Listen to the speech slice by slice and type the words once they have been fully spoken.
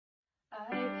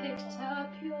picked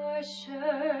up your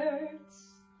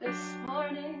shirts this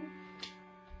morning.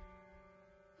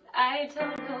 I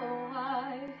don't know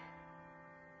why.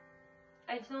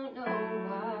 I don't know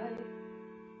why.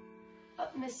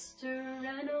 But Mr.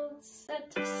 Reynolds said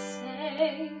to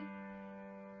say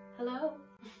hello.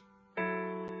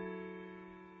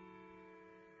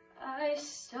 I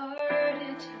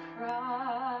started to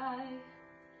cry.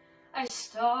 I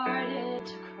started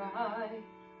to cry.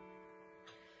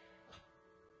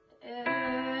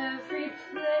 Every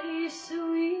place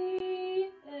we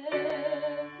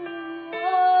ever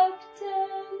walked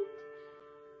and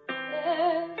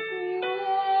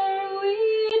everywhere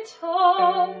we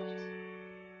talked,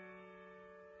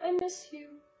 I miss you.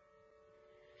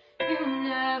 You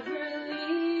never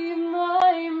leave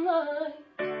my mind.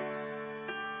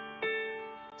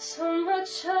 So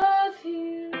much of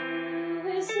you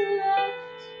is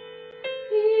left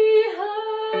behind.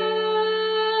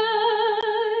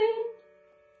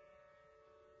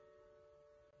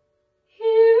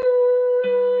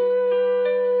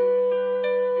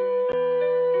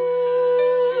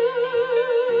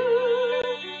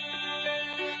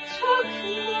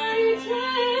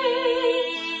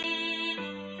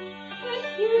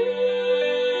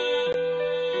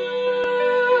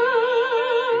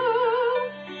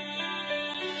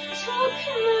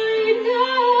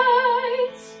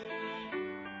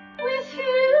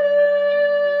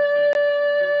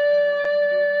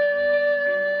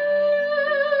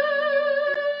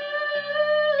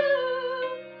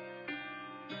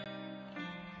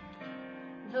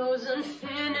 Those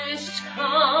unfinished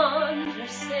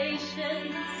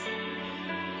conversations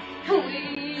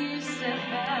we used to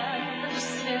have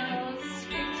still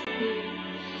speak to me,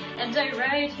 and I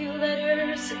write you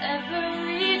letters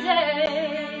every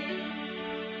day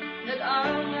that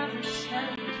I'll never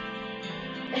send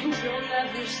and you'll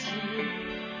never see.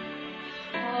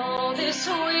 All this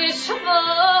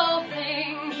wishful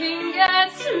thinking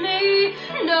gets me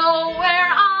nowhere.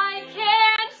 I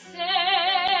can't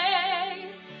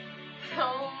stay.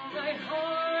 Oh, my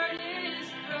heart is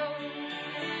broken.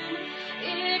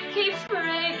 It keeps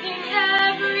breaking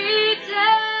every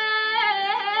day.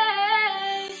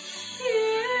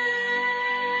 You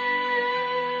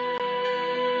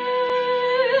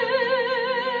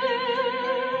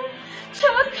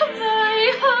took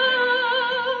my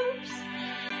hopes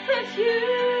with you.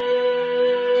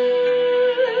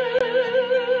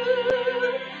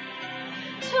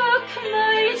 Took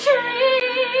my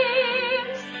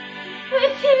dreams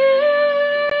with you.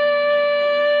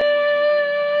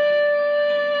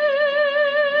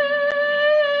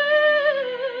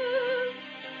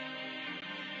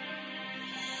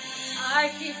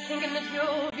 I keep thinking that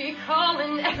you'll be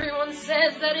calling. Everyone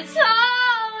says that it's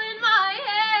all in my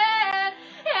head,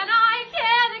 and I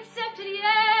can't accept it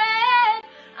yet.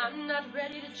 I'm not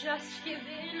ready to just give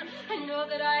in. I know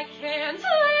that I can't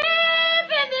live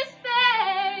in this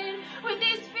pain with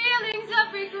these feelings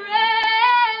of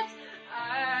regret.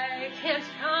 I can't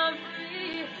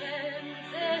comprehend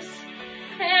this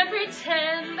and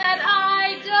pretend that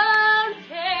I don't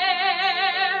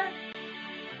care.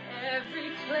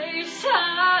 Every place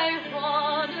I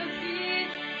wanna be,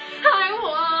 I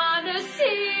wanna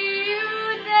see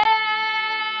you there.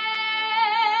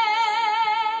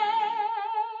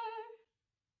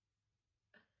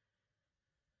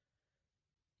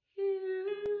 You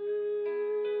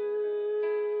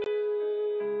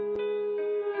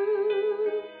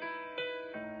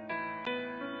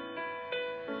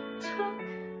took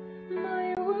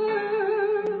my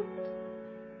world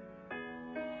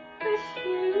with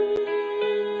you.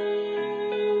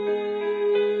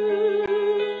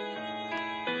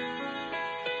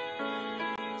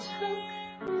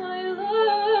 Took my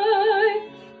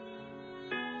life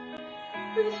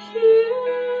with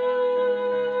you.